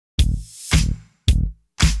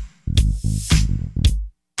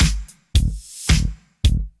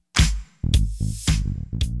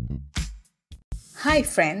Hi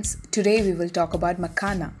friends, today we will talk about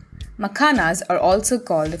makana. Makanas are also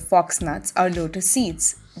called foxnuts or lotus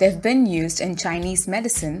seeds. They've been used in Chinese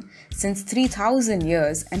medicine since 3000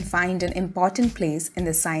 years and find an important place in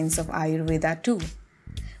the science of Ayurveda too.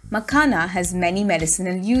 Makana has many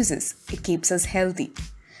medicinal uses. It keeps us healthy.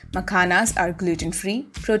 Makanas are gluten-free,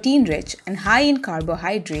 protein-rich and high in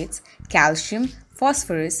carbohydrates, calcium,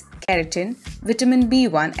 phosphorus, keratin, vitamin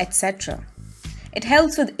B1, etc. It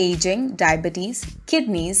helps with aging, diabetes,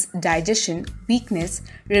 kidneys, digestion, weakness,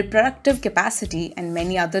 reproductive capacity, and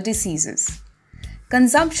many other diseases.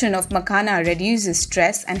 Consumption of makana reduces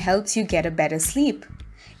stress and helps you get a better sleep.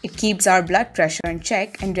 It keeps our blood pressure in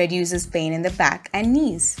check and reduces pain in the back and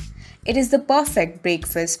knees. It is the perfect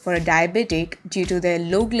breakfast for a diabetic due to their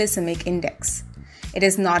low glycemic index. It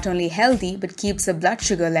is not only healthy but keeps the blood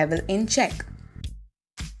sugar level in check.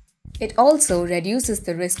 It also reduces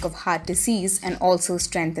the risk of heart disease and also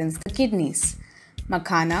strengthens the kidneys.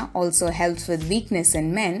 Makana also helps with weakness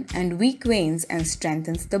in men and weak veins and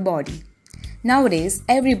strengthens the body. Nowadays,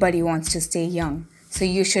 everybody wants to stay young, so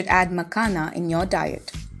you should add makana in your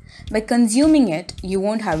diet. By consuming it, you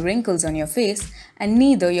won't have wrinkles on your face and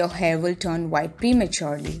neither your hair will turn white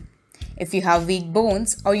prematurely. If you have weak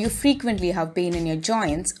bones or you frequently have pain in your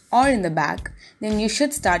joints or in the back, then you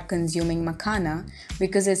should start consuming makana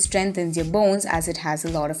because it strengthens your bones as it has a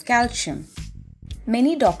lot of calcium.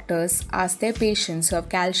 Many doctors ask their patients who have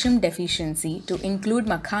calcium deficiency to include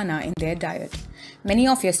makana in their diet. Many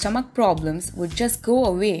of your stomach problems would just go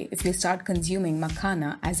away if you start consuming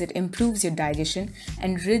makana as it improves your digestion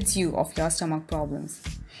and rids you of your stomach problems.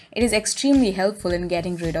 It is extremely helpful in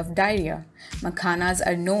getting rid of diarrhea. Makanas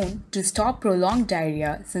are known to stop prolonged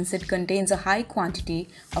diarrhea since it contains a high quantity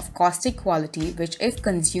of caustic quality which, if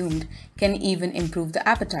consumed, can even improve the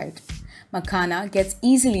appetite. Makana gets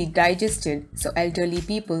easily digested, so elderly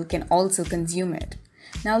people can also consume it.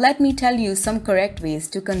 Now let me tell you some correct ways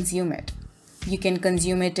to consume it. You can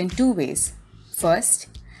consume it in two ways. First,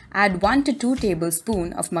 add 1 to 2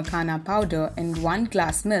 tablespoons of makana powder in 1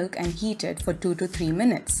 glass milk and heat it for 2 to 3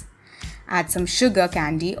 minutes. Add some sugar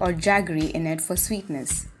candy or jaggery in it for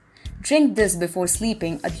sweetness. Drink this before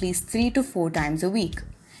sleeping at least 3 to 4 times a week.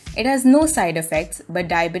 It has no side effects, but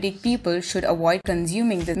diabetic people should avoid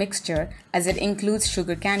consuming this mixture as it includes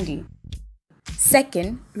sugar candy.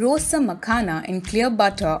 Second, roast some makana in clear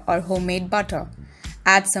butter or homemade butter.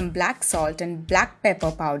 Add some black salt and black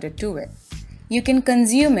pepper powder to it. You can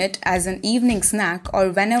consume it as an evening snack or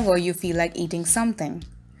whenever you feel like eating something.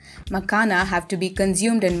 Makana have to be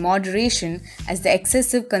consumed in moderation as the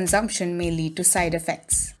excessive consumption may lead to side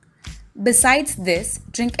effects. Besides this,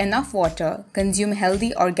 drink enough water, consume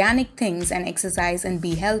healthy organic things and exercise and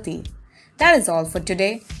be healthy. That is all for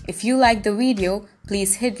today. If you like the video,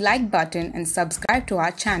 please hit like button and subscribe to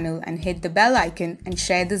our channel and hit the bell icon and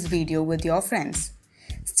share this video with your friends.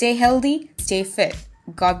 Stay healthy, stay fit.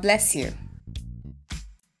 God bless you.